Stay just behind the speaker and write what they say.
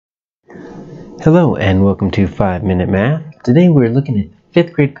Hello and welcome to 5-Minute Math. Today we're looking at the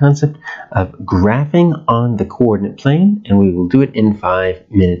 5th grade concept of graphing on the coordinate plane, and we will do it in 5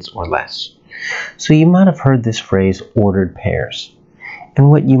 minutes or less. So you might have heard this phrase, ordered pairs.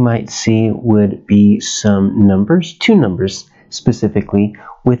 And what you might see would be some numbers, two numbers specifically,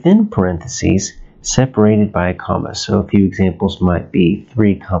 within parentheses separated by a comma. So a few examples might be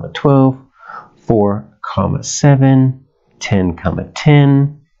 3, 12, 4, 7, 10,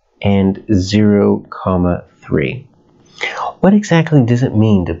 10, and 0, 3. What exactly does it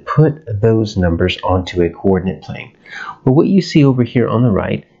mean to put those numbers onto a coordinate plane? Well, what you see over here on the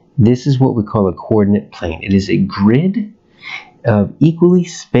right, this is what we call a coordinate plane. It is a grid of equally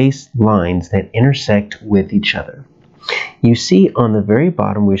spaced lines that intersect with each other. You see on the very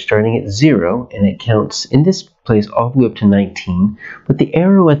bottom we're starting at 0, and it counts in this place all the way up to 19, but the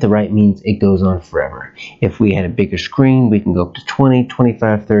arrow at the right means it goes on forever. If we had a bigger screen, we can go up to 20,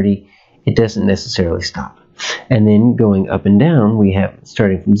 25, 30. It doesn't necessarily stop. And then going up and down, we have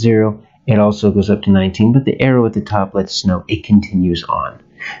starting from 0, it also goes up to 19, but the arrow at the top lets us know it continues on.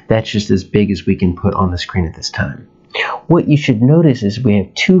 That's just as big as we can put on the screen at this time. What you should notice is we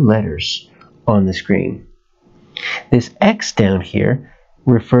have two letters on the screen. This X down here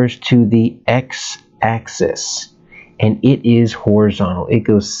refers to the x-axis, and it is horizontal. It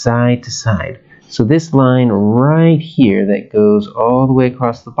goes side to side. So this line right here that goes all the way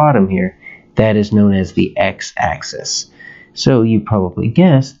across the bottom here, that is known as the x-axis. So you probably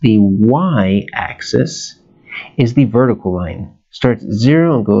guessed the y-axis is the vertical line. Starts at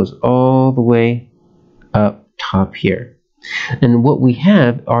 0 and goes all the way up top here. And what we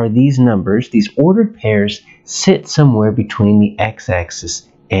have are these numbers, these ordered pairs, sit somewhere between the x-axis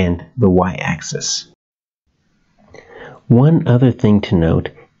and the y-axis. One other thing to note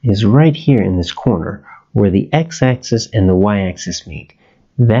is right here in this corner where the x-axis and the y-axis meet.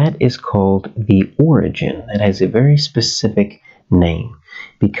 That is called the origin. That has a very specific name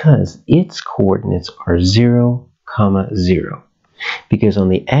because its coordinates are 0, 0. Because on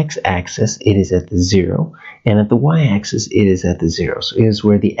the x-axis it is at the 0, and at the y-axis it is at the 0. So it is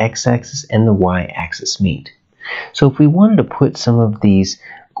where the x-axis and the y-axis meet. So if we wanted to put some of these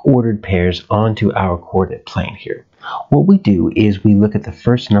ordered pairs onto our coordinate plane here, what we do is we look at the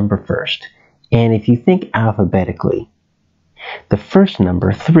first number first. And if you think alphabetically, the first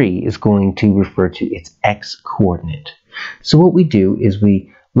number, 3, is going to refer to its x-coordinate. So what we do is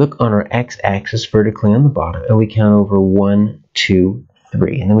we look on our x-axis vertically on the bottom, and we count over 1, 2,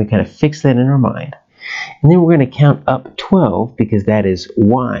 3. And then we kind of fix that in our mind. And then we're going to count up 12 because that is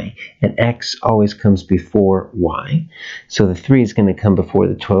y, and x always comes before y. So the 3 is going to come before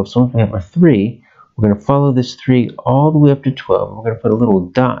the 12. So if we have our 3, we're going to follow this 3 all the way up to 12. And we're going to put a little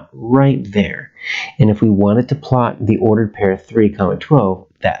dot right there. And if we wanted to plot the ordered pair 3, 12,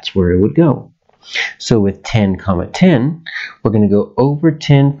 that's where it would go. So with 10, 10, we're going to go over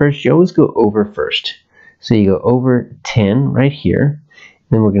 10 first. You always go over first. So you go over 10 right here.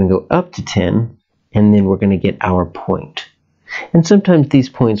 Then we're going to go up to 10. And then we're going to get our point. And sometimes these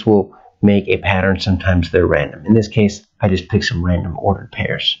points will make a pattern. Sometimes they're random. In this case, I just picked some random ordered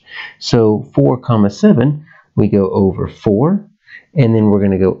pairs. So 4, 7, we go over 4. And then we're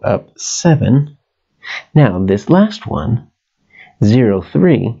going to go up 7. Now, this last one, 0,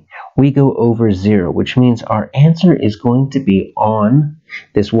 3, we go over 0, which means our answer is going to be on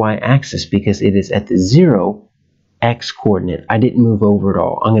this y-axis because it is at the 0 x-coordinate. I didn't move over at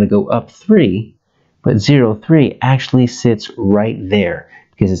all. I'm going to go up 3, but 0, 3 actually sits right there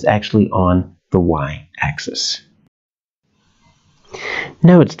because it's actually on the y-axis.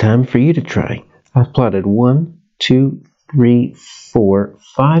 Now it's time for you to try. I've plotted 1, 2, 3, 4,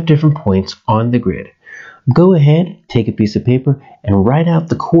 5 different points on the grid. Go ahead, take a piece of paper, and write out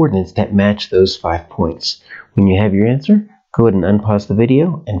the coordinates that match those 5 points. When you have your answer, go ahead and unpause the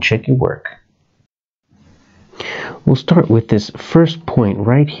video and check your work. We'll start with this first point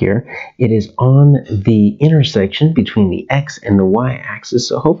right here. It is on the intersection between the x and the y-axis.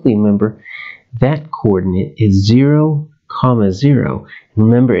 So hopefully remember that coordinate is 0, 0.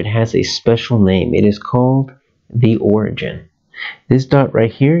 Remember it has a special name. It is called the origin. This dot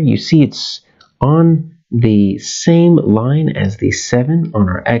right here, you see it's on the same line as the 7 on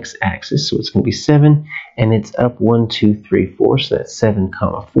our x-axis. So it's going to be 7, and it's up 1, 2, 3, 4. So that's 7,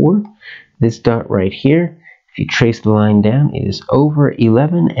 4. This dot right here, if you trace the line down, it is over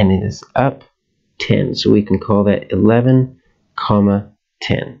 11 and it is up 10. So we can call that 11,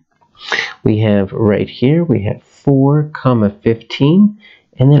 10. We have right here, we have 4, 15.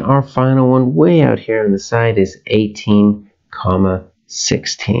 And then our final one way out here on the side is 18,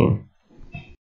 16.